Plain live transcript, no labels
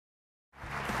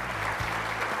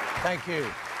Thank you.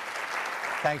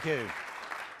 Thank you.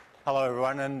 Hello,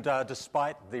 everyone. And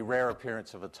despite the rare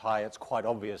appearance of a tie, it's quite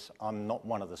obvious I'm not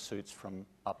one of the suits from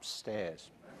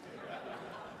upstairs.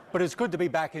 But it's good to be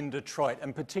back in Detroit,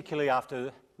 and particularly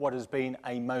after what has been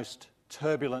a most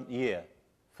turbulent year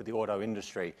for the auto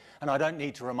industry. And I don't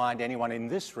need to remind anyone in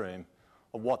this room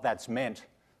of what that's meant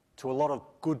to a lot of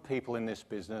good people in this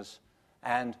business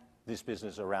and this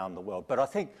business around the world. But I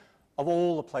think of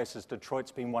all the places,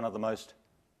 Detroit's been one of the most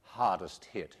hardest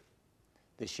hit.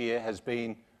 This year has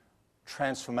been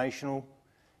transformational,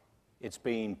 it's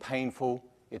been painful,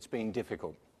 it's been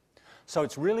difficult. So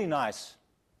it's really nice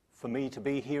for me to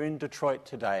be here in Detroit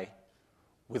today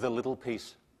with a little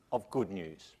piece of good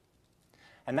news.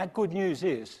 And that good news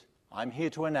is I'm here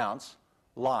to announce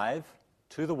live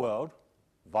to the world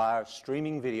via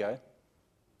streaming video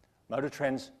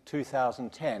MotorTrend's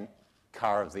 2010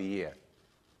 Car of the Year.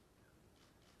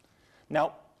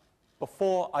 Now,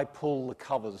 before I pull the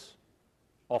covers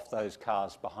off those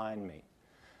cars behind me,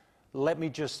 let me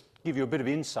just give you a bit of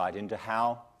insight into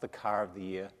how the Car of the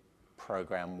Year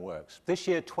program works. This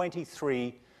year,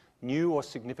 23 new or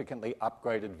significantly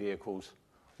upgraded vehicles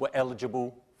were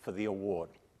eligible for the award.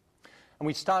 And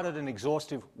we started an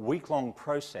exhaustive week-long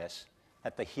process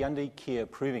at the Hyundai Kia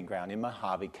Proving Ground in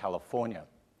Mojave, California.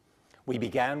 We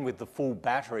began with the full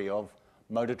battery of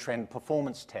MotorTrend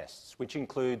performance tests, which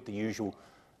include the usual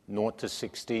 0 to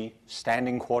 60,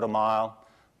 standing quarter mile,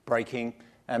 braking,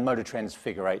 and MotorTrend's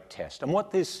figure 8 test. And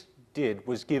what this did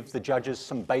was give the judges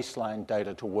some baseline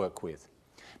data to work with,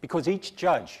 because each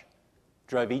judge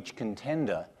drove each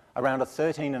contender around a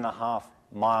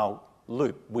 13.5-mile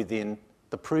loop within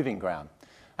the proving ground.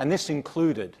 And this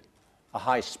included a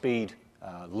high-speed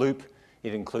loop,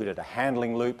 it included a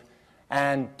handling loop,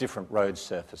 and different road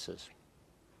surfaces.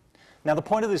 Now, the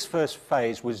point of this first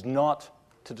phase was not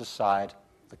to decide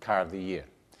the Car of the Year.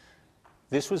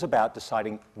 This was about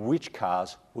deciding which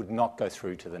cars would not go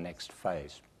through to the next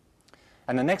phase.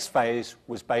 And the next phase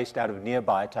was based out of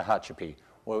nearby Tehachapi,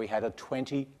 where we had a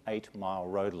 28-mile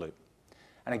road loop.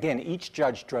 And again, each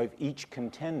judge drove each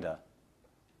contender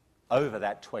over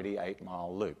that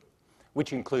 28-mile loop,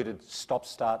 which included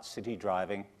stop-start city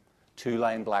driving,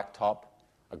 2-lane blacktop,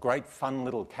 a great fun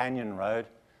little canyon road,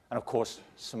 and of course,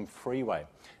 some freeway.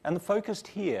 And the focus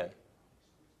here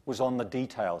was on the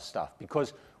detail stuff,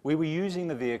 because we were using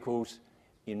the vehicles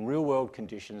in real-world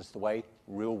conditions the way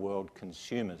real-world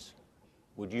consumers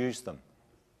would use them.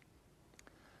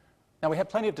 Now, we had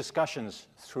plenty of discussions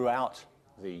throughout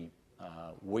the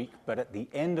week, but at the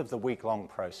end of the week-long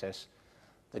process,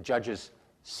 the judges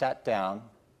sat down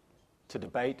to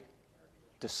debate,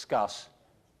 discuss,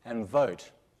 and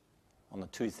vote on the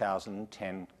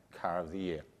 2010 Car of the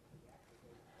Year.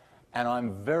 And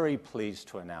I'm very pleased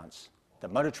to announce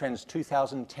that MotorTrend's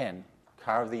 2010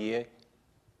 Car of the Year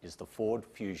is the Ford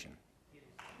Fusion.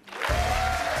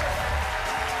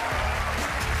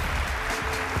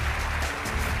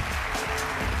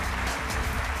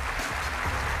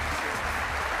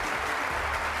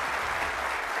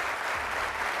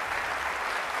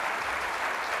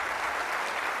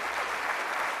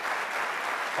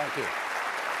 Thank you.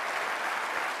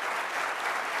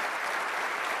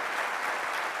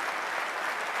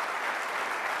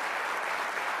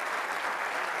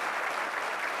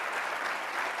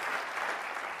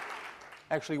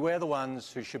 Actually, we're the ones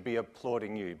who should be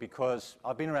applauding you, because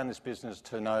I've been around this business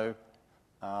to know,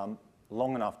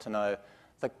 long enough to know,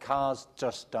 that cars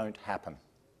just don't happen.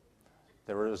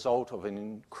 They're a result of an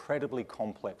incredibly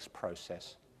complex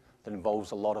process that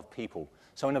involves a lot of people.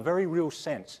 So in a very real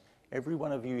sense, every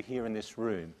one of you here in this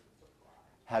room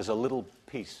has a little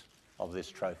piece of this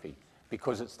trophy,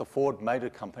 because it's the Ford Motor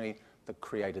Company that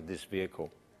created this vehicle.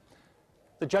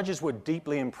 The judges were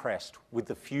deeply impressed with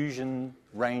the Fusion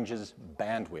range's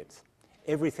bandwidth.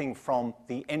 Everything from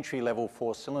the entry-level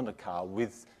 4-cylinder car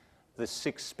with the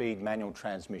 6-speed manual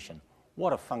transmission.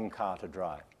 What a fun car to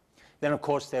drive. Then, of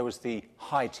course, there was the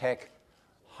high-tech,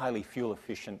 highly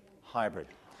fuel-efficient hybrid.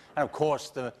 And, of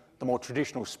course, the more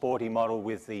traditional sporty model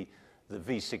with the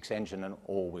V6 engine and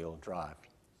all-wheel drive.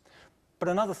 But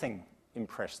another thing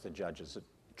impressed the judges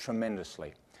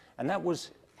tremendously, and that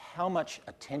was how much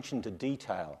attention to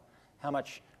detail, how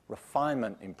much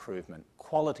refinement improvement,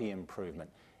 quality improvement.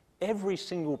 Every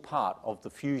single part of the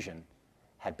Fusion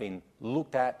had been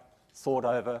looked at, thought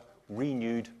over,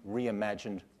 renewed,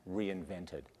 reimagined,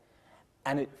 reinvented.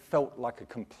 And it felt like a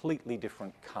completely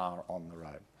different car on the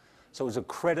road. So it was a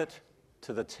credit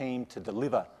to the team to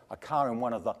deliver a car in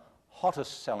one of the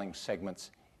hottest selling segments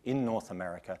in North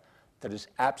America that is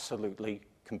absolutely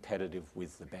competitive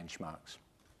with the benchmarks.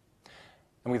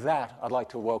 And with that, I'd like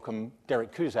to welcome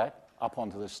Derek Cusack, up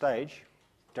onto the stage.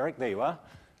 Derek, there you are.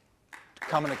 To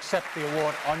come and accept the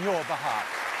award on your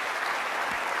behalf.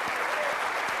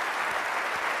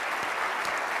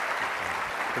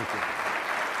 Thank you.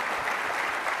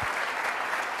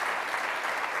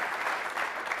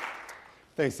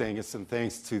 Thanks, Angus, and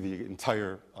thanks to the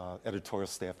entire editorial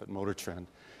staff at MotorTrend.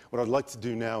 What I'd like to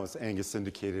do now, as Angus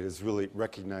indicated, is really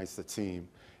recognize the team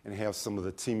and have some of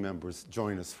the team members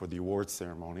join us for the award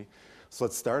ceremony. So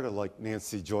let's start. I'd like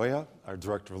Nancy Gioia, our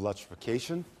Director of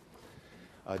Electrification,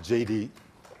 JD,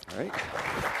 all right.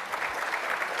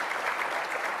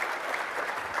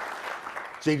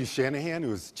 JD Shanahan,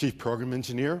 who is Chief Program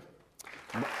Engineer.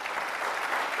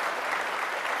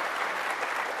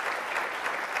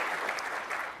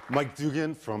 Mike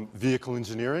Dugan from Vehicle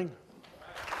Engineering.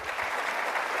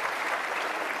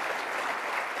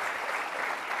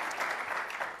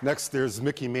 Next, there's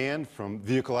Mickey Mann from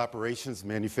Vehicle Operations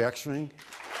Manufacturing.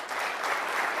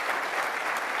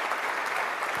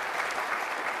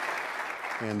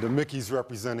 And Mickey's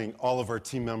representing all of our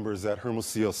team members at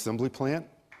Hermosillo Assembly Plant.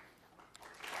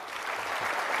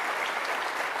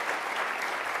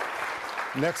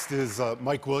 Next is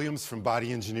Mike Williams from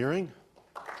Body Engineering.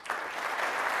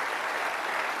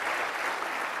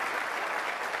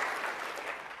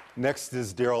 Next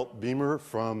is Daryl Beamer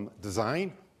from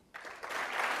Design.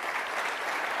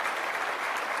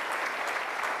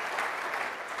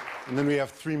 And then we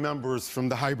have three members from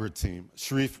the hybrid team,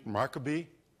 Sharif Markabi,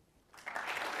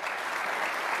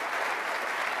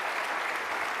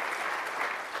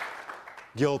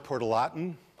 Gil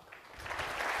Portalatin,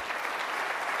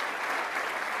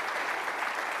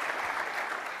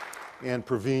 and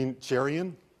Praveen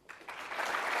Cherian.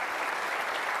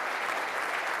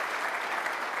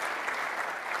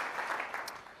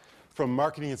 From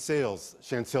Marketing and Sales,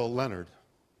 Chantel Leonard.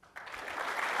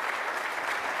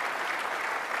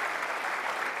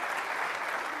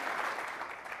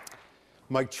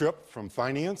 Mike Tripp from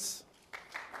Finance.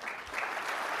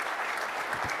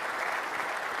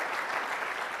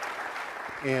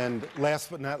 And last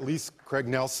but not least, Craig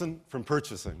Nelson from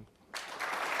Purchasing.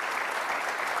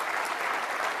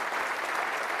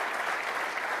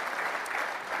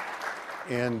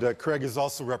 And Craig is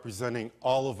also representing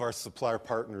all of our supplier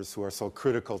partners who are so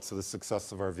critical to the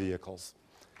success of our vehicles.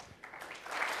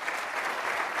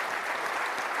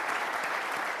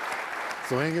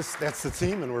 So Angus, that's the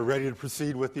team, and we're ready to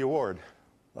proceed with the award.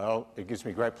 Well, it gives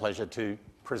me great pleasure to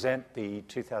present the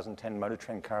 2010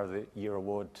 MotorTrend Car of the Year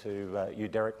Award to you,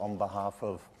 Derek, on behalf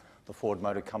of the Ford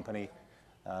Motor Company.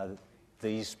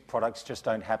 These products just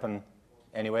don't happen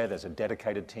anywhere. There's a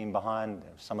dedicated team behind.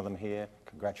 There's some of them here.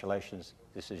 Congratulations.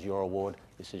 This is your award.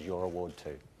 This is your award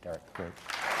too, Derek. Great.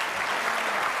 Thank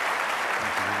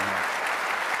you very much.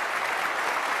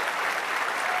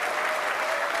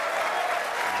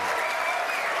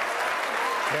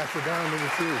 Pass it down to the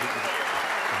two.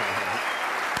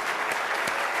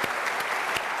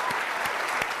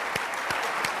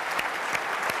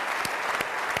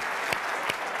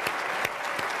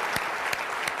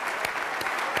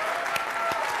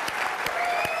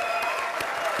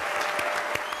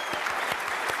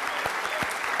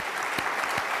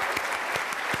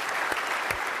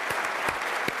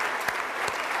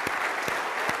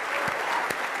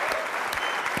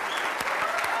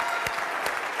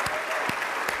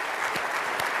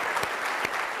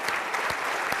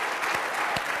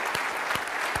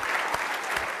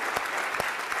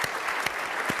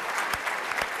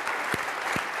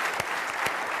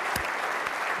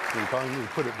 You probably need to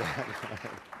put it back.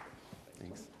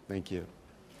 Thanks. Thank you.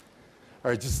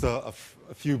 All right, just a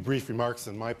few brief remarks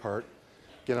on my part.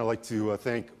 Again, I'd like to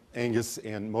thank Angus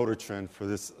and MotorTrend for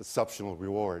this exceptional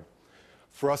reward.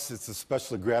 For us, it's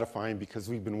especially gratifying because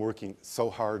we've been working so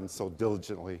hard and so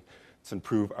diligently to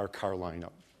improve our car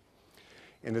lineup.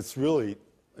 And it's really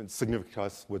significant to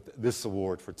us with this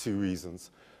award for two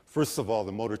reasons. First of all,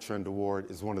 the MotorTrend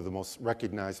Award is one of the most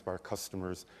recognized by our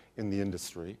customers in the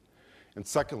industry. And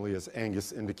secondly, as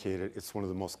Angus indicated, it's one of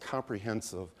the most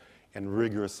comprehensive and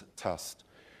rigorous tests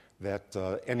that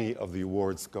any of the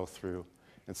awards go through.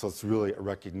 And so it's really a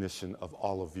recognition of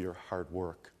all of your hard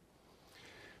work.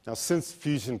 Now, since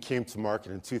Fusion came to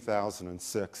market in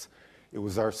 2006, it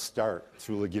was our start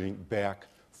to really getting back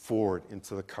forward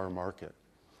into the car market.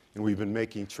 And we've been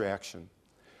making traction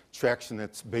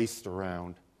that's based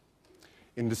around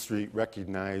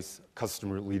industry-recognized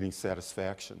customer-leading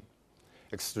satisfaction,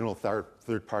 external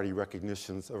third-party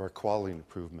recognitions of our quality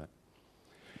improvement,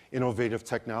 innovative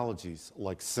technologies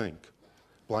like Sync,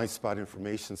 blind spot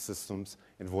information systems,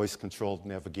 and voice-controlled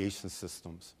navigation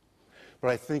systems.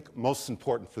 But I think most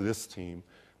important for this team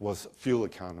was fuel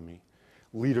economy,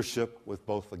 leadership with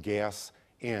both the gas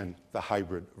and the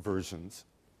hybrid versions.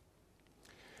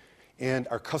 And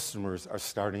our customers are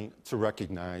starting to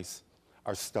recognize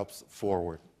our steps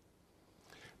forward.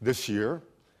 This year,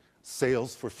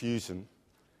 sales for Fusion,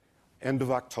 end of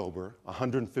October,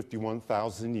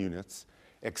 151,000 units,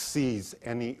 exceeds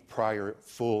any prior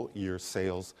full year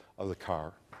sales of the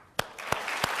car.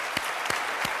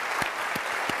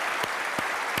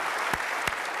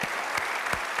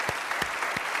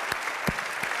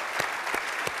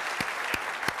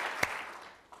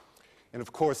 And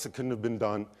of course, it couldn't have been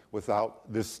done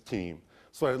without this team.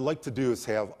 So what I'd like to do is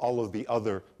have all of the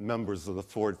other members of the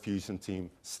Ford Fusion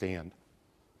team stand.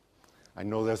 I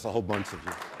know there's a whole bunch of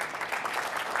you.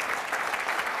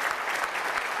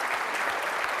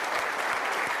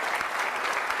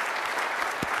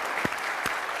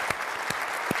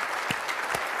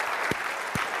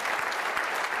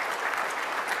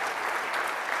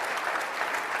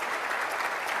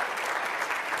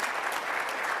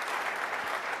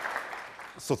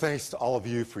 So thanks to all of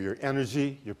you for your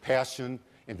energy, your passion,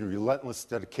 and your relentless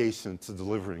dedication to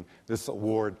delivering this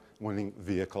award-winning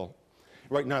vehicle.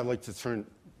 Right now, I'd like to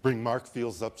bring Mark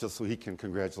Fields up just so he can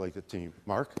congratulate the team.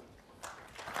 Mark?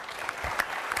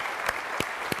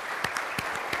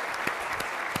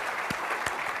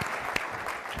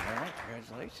 All right,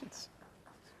 congratulations.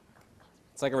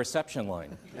 It's like a reception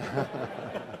line.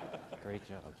 Great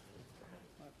job.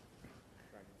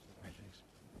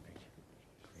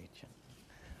 Great job.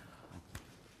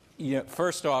 You know,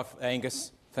 first off,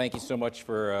 Angus, thank you so much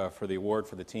for the award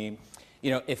for the team. You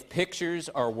know, if pictures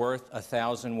are worth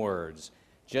 1,000 words,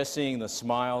 just seeing the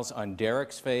smiles on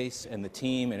Derek's face and the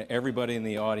team and everybody in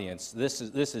the audience, this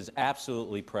is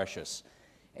absolutely precious.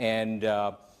 And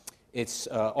it's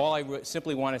all I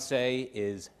simply want to say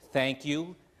is thank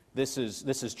you. This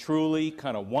is truly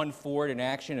kind of one Ford in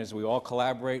action as we all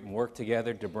collaborate and work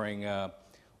together to bring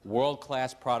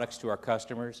world-class products to our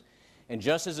customers. And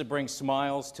just as it brings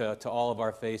smiles to all of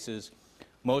our faces,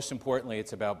 most importantly,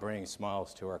 it's about bringing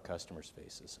smiles to our customers'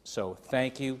 faces. So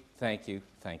thank you, thank you,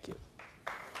 thank you.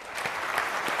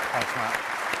 Thanks, Mark.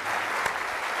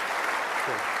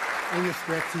 Angus,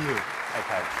 back to you.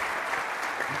 Okay.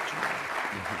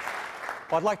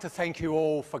 Well, I'd like to thank you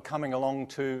all for coming along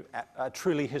to a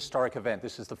truly historic event.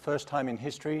 This is the first time in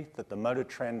history that the Motor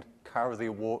Trend Car of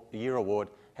the Year Award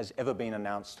has ever been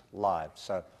announced live.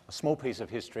 So a small piece of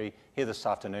history here this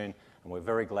afternoon, and we're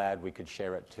very glad we could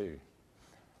share it too.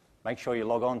 Make sure you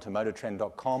log on to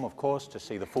motortrend.com, of course, to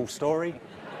see the full story.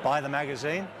 Buy the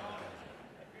magazine.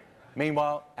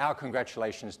 Meanwhile, our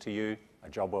congratulations to you. A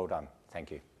job well done.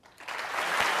 Thank you.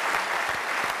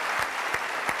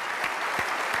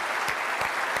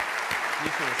 You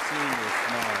should have seen your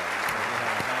smile.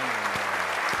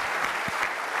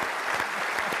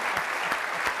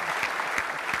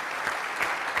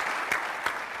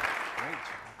 Great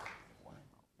job. Wow.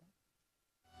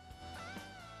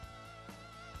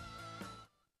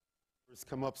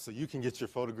 Come up so you can get your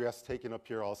photographs taken up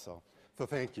here also. So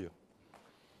thank you.